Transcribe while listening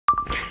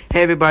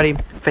Hey everybody,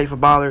 Faithful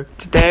Baller.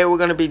 Today we're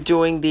going to be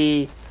doing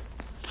the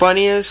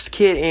funniest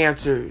kid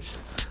answers.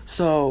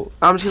 So,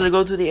 I'm just going to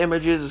go through the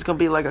images. It's going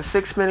to be like a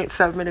 6-minute,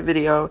 7-minute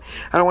video.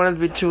 I don't want it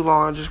to be too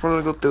long. I just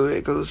want to go through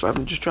it because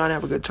I'm just trying to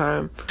have a good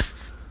time.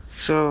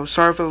 So,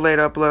 sorry for the late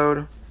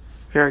upload.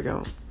 Here I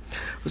go.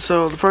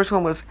 So, the first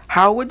one was,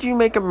 how would you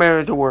make a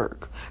marriage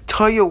work?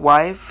 Tell your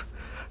wife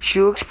she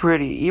looks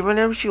pretty, even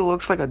if she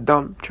looks like a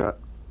dump truck.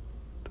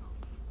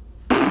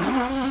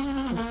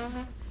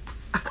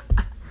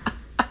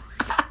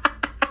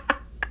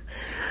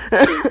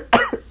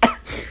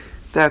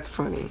 That's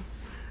funny.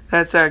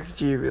 That's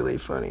actually really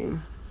funny.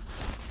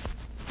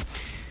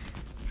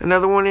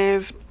 Another one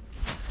is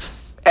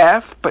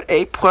F, but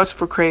A+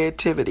 for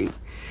creativity.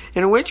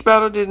 In which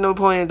battle did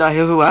Napoleon die?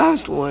 His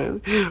last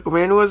one. A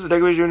man was the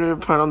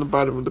decoration put on the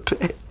bottom of the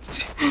page.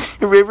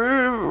 The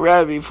river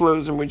Ravi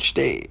flows in which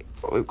state?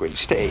 Liquid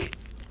state.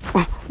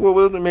 What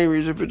was the main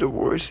reason for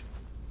divorce?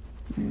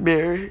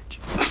 Marriage.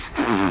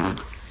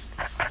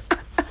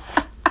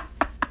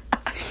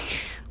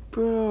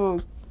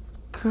 Bro,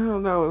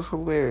 God, that was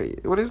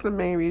hilarious. What is the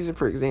main reason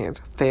for exams?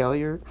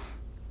 Failure.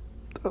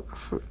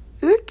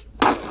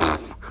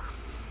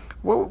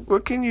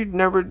 What can you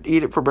never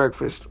eat it for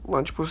breakfast?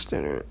 Lunch plus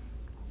dinner.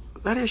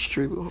 That is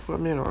true,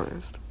 I'm being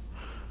honest.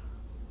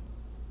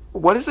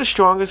 What is the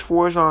strongest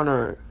force on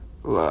Earth?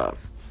 Love.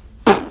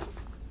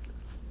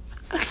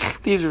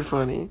 These are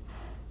funny.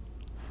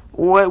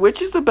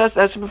 Which is the best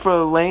estimate for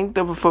the length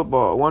of a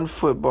football? 1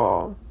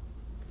 football.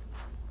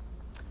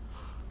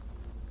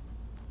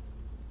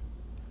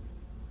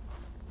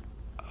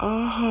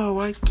 Oh,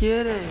 I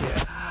get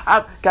it.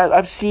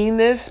 I've seen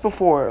this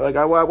before. Like,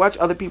 I watch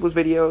other people's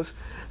videos.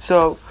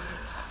 So,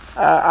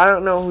 I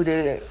don't know who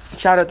did it.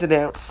 Shout out to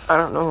them. I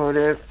don't know who it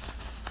is.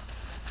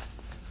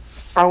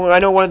 I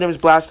know one of them is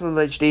Blasphemy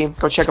HD.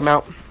 Go check them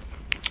out.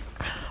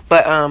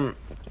 But,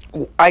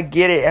 I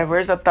get it. At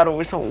first, I thought it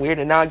was something weird.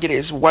 And now I get it.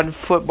 It's 1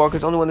 football.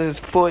 Because the only one that has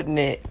foot in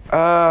it.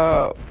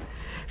 Oh.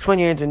 Which one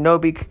you're into? No,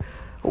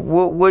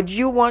 would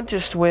you want to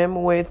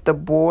swim with the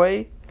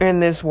boy in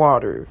this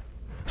water?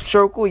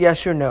 Circle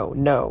yes or no.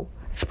 No.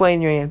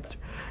 Explain your answer.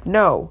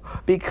 No,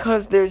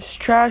 because there's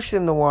trash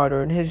in the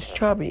water and he's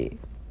chubby.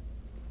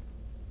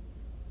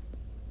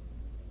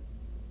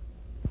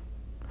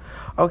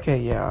 Okay,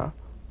 yeah.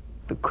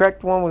 The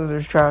correct one was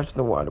there's trash in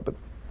the water, but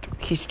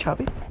he's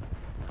chubby?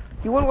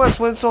 You wouldn't want to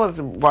swim so in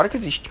the water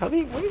because he's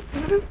chubby?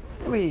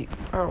 Wait,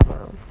 I don't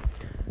know.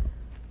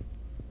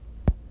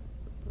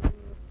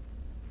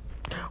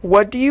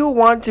 What do you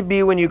want to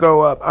be when you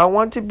grow up? I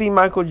want to be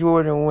Michael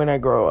Jordan when I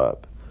grow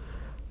up.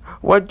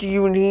 What do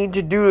you need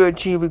to do to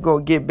achieve a goal?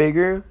 Get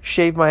bigger,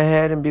 shave my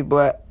head, and be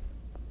black.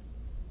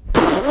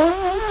 Guys,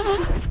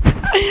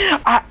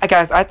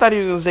 I thought he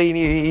was gonna say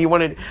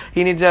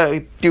he needs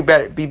to do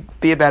better, be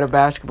a better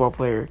basketball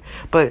player.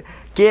 But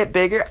get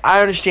bigger, I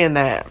understand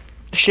that.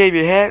 Shave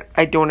your head,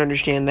 I don't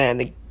understand that.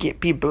 And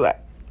be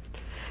black.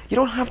 You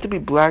don't have to be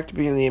black to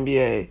be in the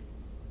NBA.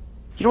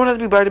 You don't have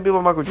to be black to be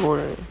with Michael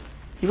Jordan.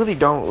 You really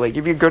don't. Like,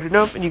 if you're good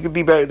enough and you could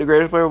be better, the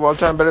greatest player of all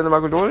time, better than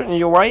Michael Jordan, and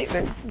you're white,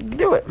 then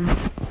do it.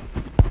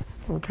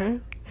 Okay?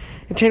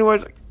 And 10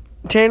 words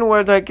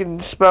I can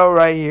spell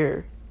right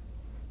here.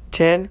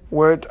 10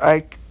 words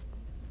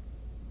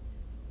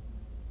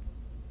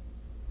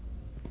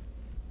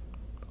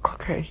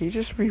Okay, he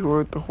just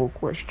rewrote the whole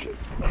question.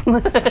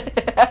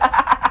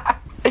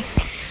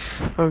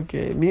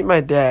 Okay, Meet My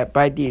Dad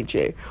by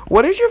DJ.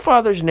 What is your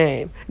father's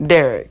name?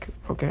 Derek.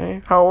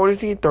 Okay. How old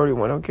is he?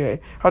 31.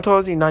 Okay. How tall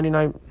is he?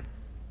 99.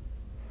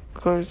 How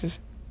close is this?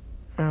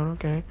 Oh,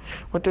 okay.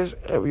 What does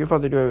your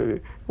father do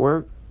at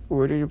work?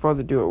 What did your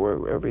father do at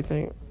work?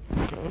 Everything.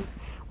 Okay.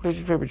 What is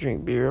your favorite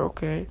drink? Beer.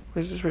 Okay.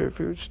 What is his favorite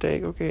food?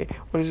 Steak. Okay.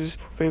 What is his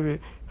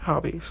favorite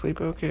hobby? Sleep.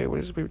 Okay. What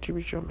is his favorite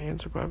TV show? Man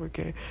Survivor.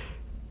 Okay.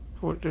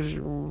 What does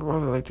your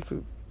mother like to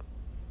cook?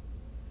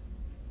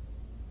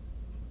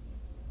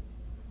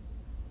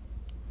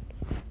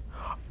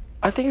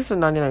 I think it's the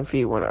 99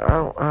 feet one. I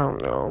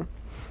don't know.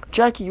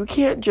 Jackie, you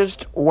can't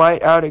just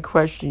white out a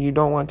question you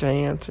don't want to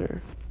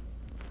answer.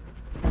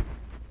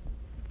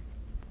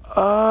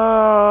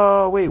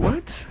 Wait,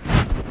 what?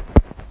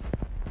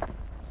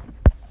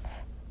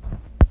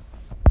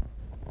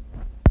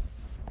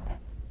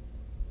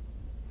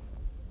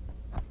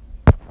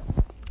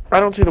 I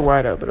don't see the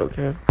white out, but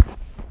okay.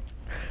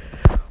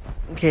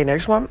 Okay,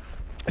 next one.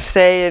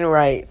 Say and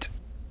write.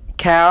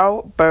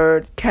 Cow,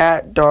 bird,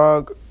 cat,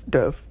 dog,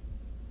 dove.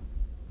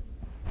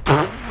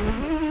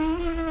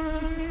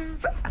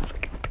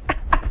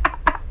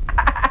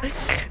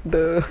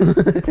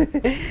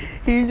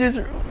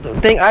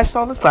 I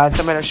saw this last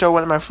time at a show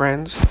one of my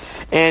friends,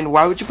 and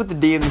why would you put the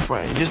D in the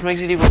front? It just makes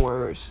it even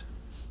worse.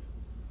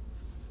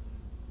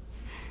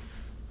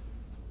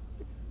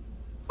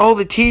 Oh,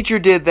 the teacher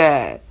did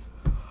that.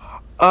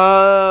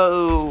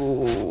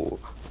 Oh,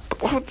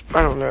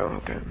 I don't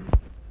know. Okay.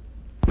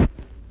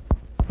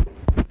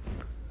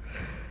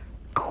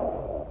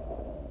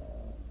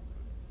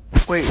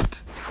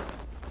 Wait.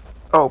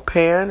 Oh,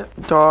 pan,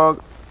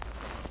 dog.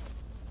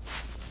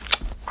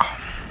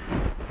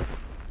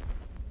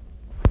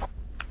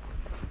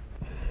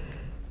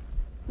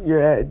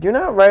 Do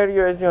not write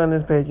your essay on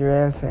this page. Your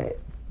essay.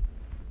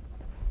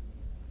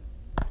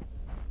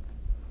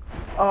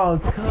 Oh,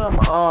 come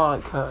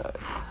on, cuz.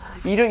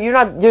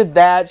 You're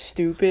that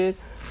stupid.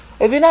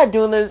 If you're not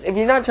doing this, if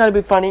you're not trying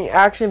to be funny,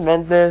 actually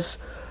meant this,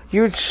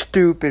 you're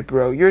stupid,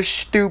 bro. You're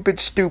stupid.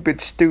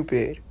 It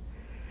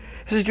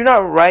says, do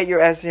not write your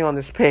essay on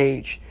this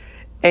page.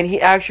 And he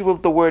actually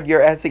wrote the word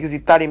your essay because he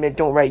thought he meant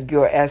don't write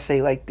your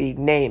essay like the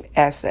name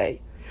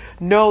essay.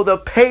 No, the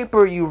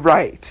paper you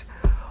write.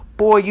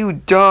 Boy, you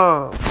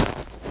dumb.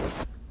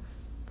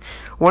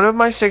 One of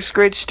my 6th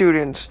grade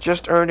students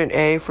just earned an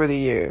A for the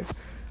year.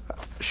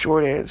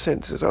 Short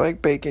sentences. I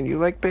like bacon. You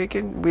like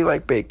bacon? We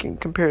like bacon.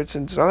 Compared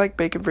sentences. I like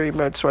bacon very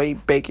much, so I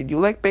eat bacon. You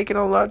like bacon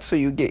a lot, so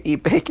you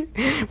eat bacon.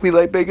 We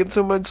like bacon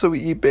so much, so we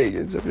eat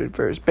bacon. Subject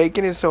first.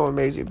 Bacon is so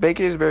amazing.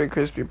 Bacon is very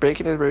crispy.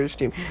 Bacon is very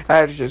steamy.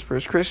 Adjectives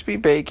first. Crispy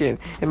bacon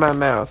in my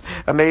mouth.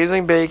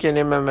 Amazing bacon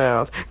in my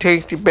mouth.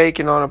 Tasty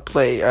bacon on a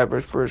plate.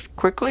 Adverb first.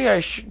 Quickly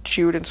I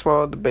chewed and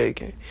swallowed the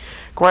bacon.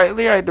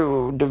 Quietly I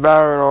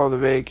devoured all the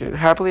bacon.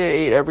 Happily I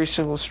ate every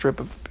single strip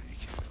of bacon.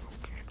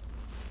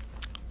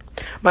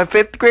 My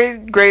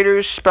 5th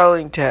grader's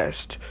spelling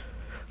test.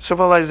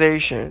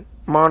 Civilization.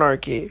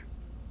 Monarchy.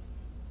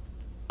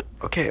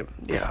 Okay,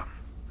 yeah.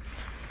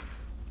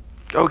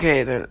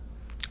 Okay, then.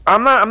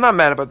 I'm not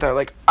mad about that.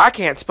 Like, I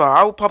can't spell.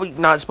 I will probably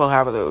not spell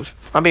half of those.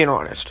 I'm being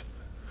honest.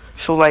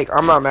 So, like,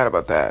 I'm not mad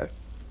about that.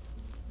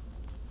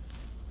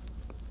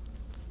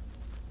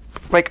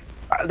 Like,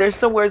 there's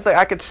some words that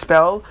I could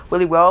spell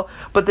really well,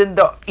 but then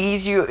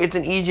it's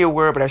an easier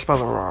word, but I spell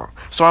it wrong.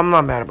 So I'm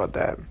not mad about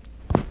that.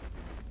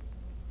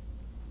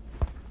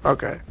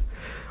 Okay.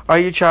 Are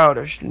you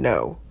childish?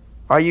 No.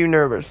 Are you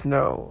nervous?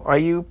 No. Are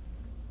you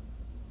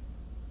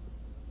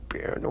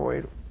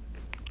paranoid?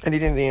 And he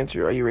didn't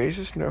answer. Are you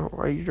racist? No.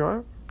 Are you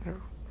drunk? No.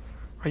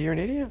 Are you an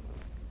idiot?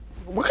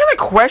 What kind of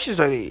questions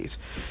are these?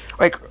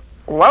 Like,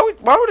 why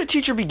would a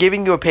teacher be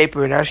giving you a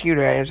paper and asking you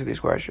to answer these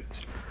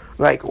questions?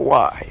 Like,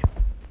 why?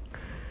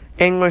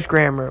 English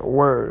grammar.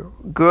 Word.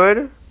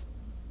 Good.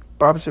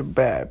 Opposite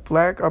bad.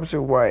 Black.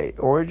 Opposite white.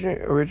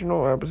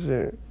 Original.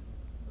 Opposite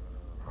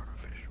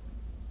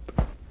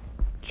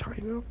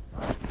China?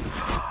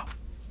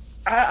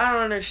 I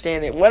don't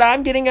understand it. What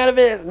I'm getting out of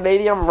it,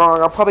 maybe I'm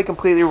wrong. I'm probably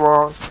completely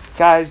wrong.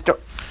 Guys,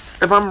 don't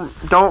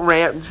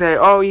rant and say,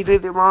 oh, he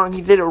did it wrong.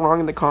 He did it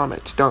wrong in the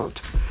comments. Don't.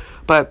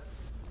 But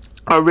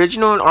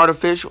original and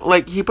artificial,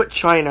 like, he put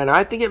China, and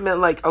I think it meant,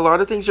 like, a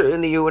lot of things are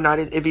in the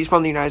United, if he's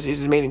from the United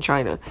States, is made in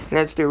China, and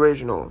that's the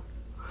original.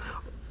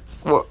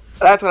 Well,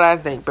 that's what I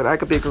think, but I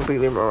could be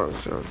completely wrong,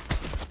 so.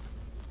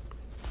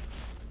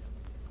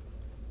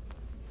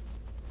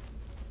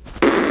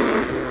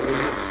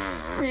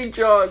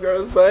 Jaw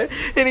goes by,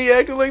 and he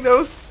acted like that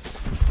was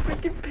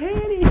freaking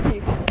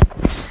panties.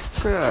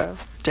 Bruh.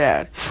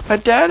 Dad. My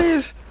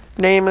daddy's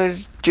name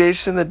is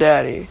Jason the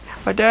Daddy.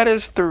 My dad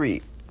is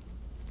 3.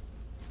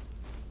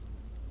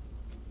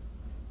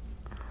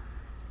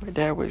 My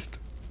dad weighs.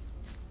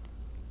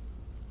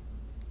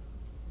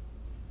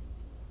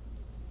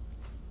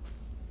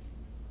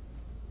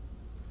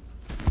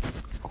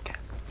 Okay.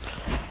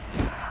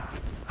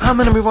 I'm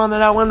gonna move on to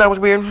that one. That was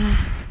weird.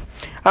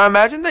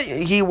 Imagine that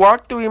he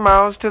walked 3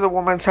 miles to the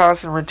woman's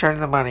house and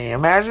returned the money.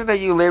 Imagine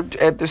that you lived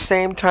at the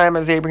same time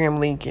as Abraham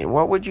Lincoln.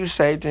 What would you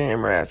say to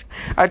him or ask?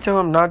 I'd tell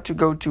him not to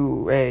go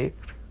to a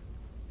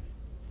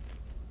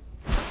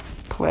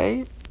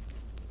play.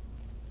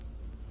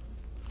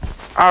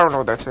 I don't know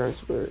what that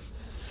says, but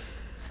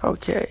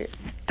okay.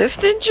 This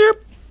danger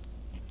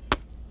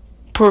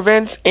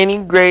prevents any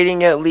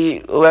grading at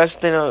least less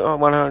than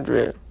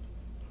 100.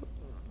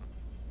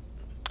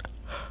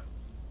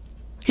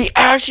 He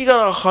actually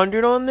got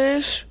 100 on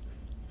this?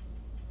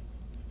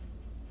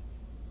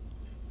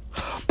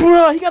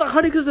 Bro, he got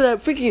 100 because of that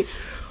freaking...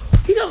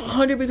 He got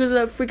 100 because of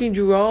that freaking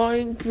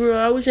drawing? Bro,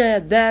 I wish I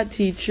had that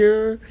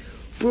teacher.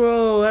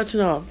 Bro, that's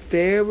not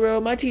fair,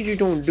 bro. My teachers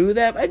don't do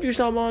that. If I drew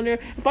something on there,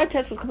 if my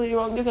test was completely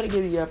wrong, they're going to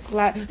give you a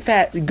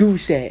fat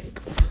goose egg.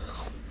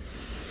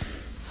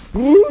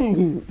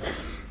 Ooh.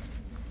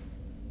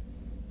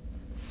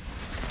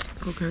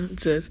 Okay,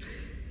 it says...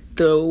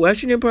 The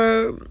Western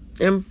Empire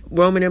and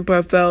Roman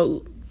Empire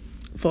fall.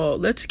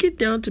 Let's get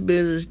down to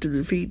business to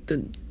defeat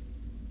the...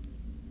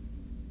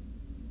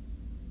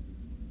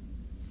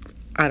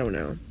 I don't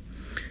know.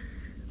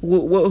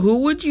 Who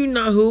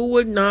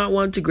would not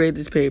want to grade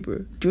this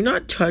paper? Do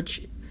not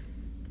touch.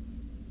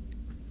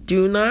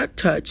 Do not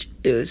touch.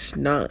 It's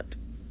not.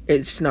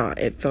 It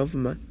fell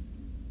from my...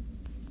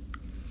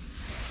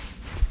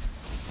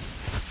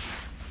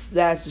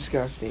 That's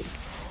disgusting.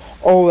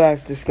 Oh,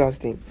 that's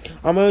disgusting.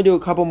 I'm going to do a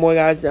couple more,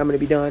 guys, and I'm going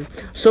to be done.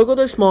 Circle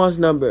the smallest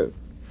number.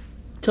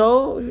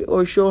 Tell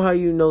or show how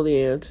you know the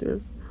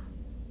answer.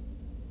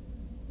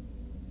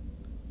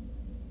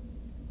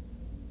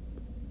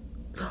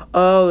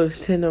 Oh,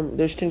 there's 10.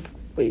 There's 10.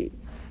 Wait.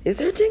 Is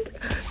there 10?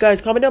 Guys,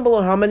 comment down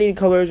below how many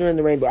colors are in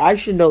the rainbow. I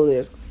should know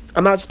this.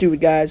 I'm not stupid,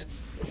 guys.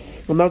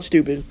 I'm not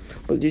stupid.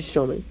 But just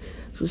show me.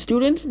 So,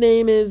 student's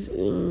name is...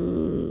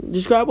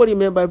 describe what he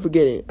meant by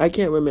forgetting. I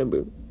can't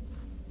remember.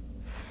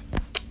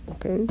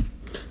 Okay.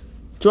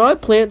 Draw a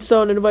plant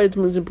cell and divide its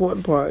most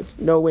important parts.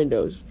 No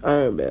windows.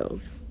 Iron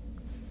bells.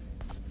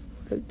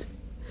 What?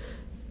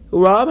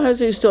 Rob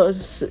has a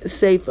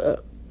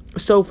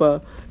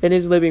sofa in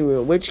his living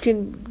room. Which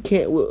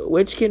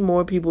can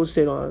more people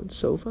sit on?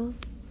 Sofa?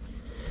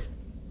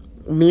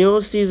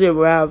 Mule sees a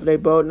raft, a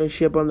boat, and a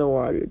ship on the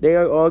water. They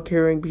are all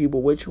carrying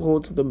people. Which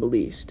holds them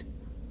least?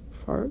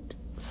 Fart?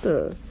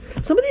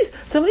 Some of these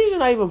are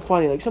not even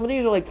funny. Like, some of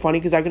these are like funny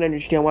because I can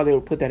understand why they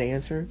would put that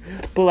answer.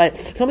 But like,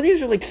 some of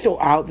these are like so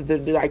out that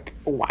they're like,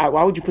 why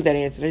would you put that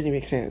answer? It doesn't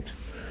make sense.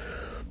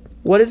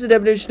 What is the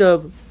definition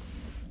of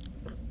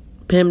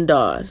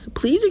PEMDAS?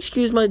 Please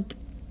excuse my.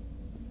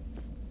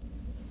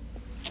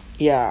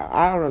 Yeah,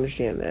 I don't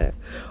understand that.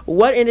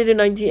 What ended in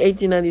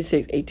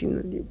 1896?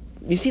 1890.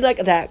 You see,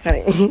 like that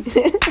kind of.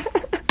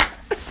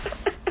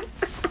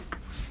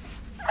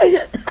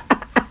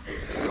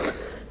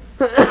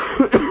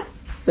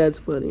 That's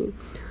funny.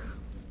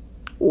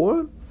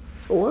 Or,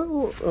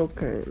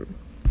 okay.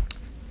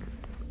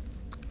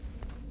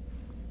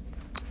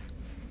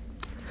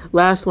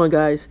 Last one,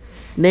 guys.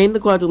 Name the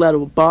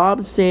quadrilateral.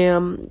 Bob,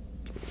 Sam.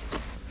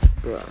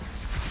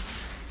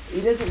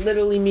 It doesn't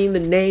literally mean the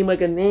name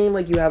like a name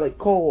like you have like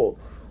Cole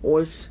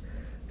or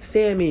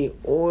Sammy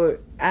or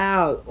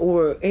Al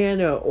or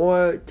Anna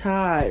or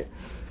Todd.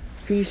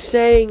 He's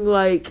saying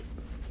like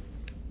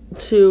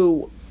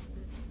to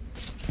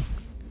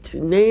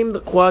name the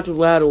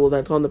quadrilateral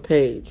that's on the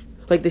page.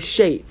 Like the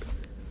shape.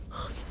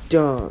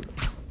 Dumb.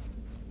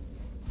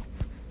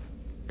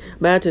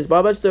 Mattins.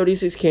 Bob has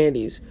 36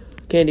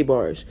 candy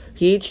bars.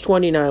 He eats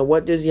 29.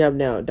 What does he have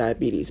now?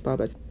 Diabetes.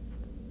 Bob has...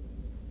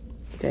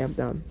 Okay, I'm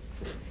done.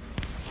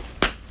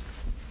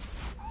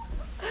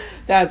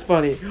 That's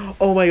funny.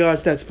 Oh my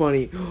gosh, that's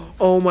funny.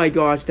 Oh my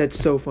gosh, that's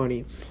so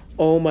funny.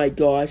 Oh my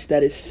gosh,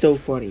 that is so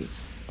funny.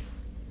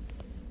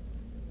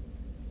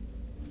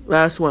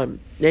 Last one.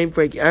 Name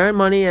Frankie. I earn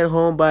money at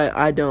home, but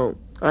I don't.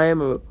 I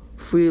am a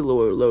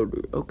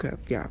freeloader. Okay,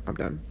 yeah, I'm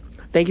done.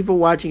 Thank you for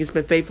watching. It's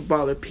been Faithful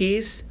Baller.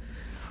 Peace.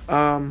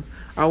 I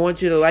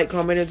want you to like,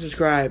 comment, and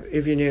subscribe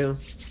if you're new.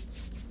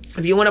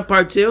 If you want a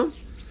part 2,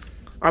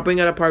 I'll bring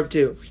out a part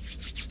 2.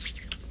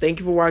 Thank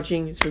you for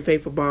watching. It's been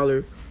Faithful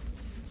Baller.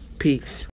 Peace.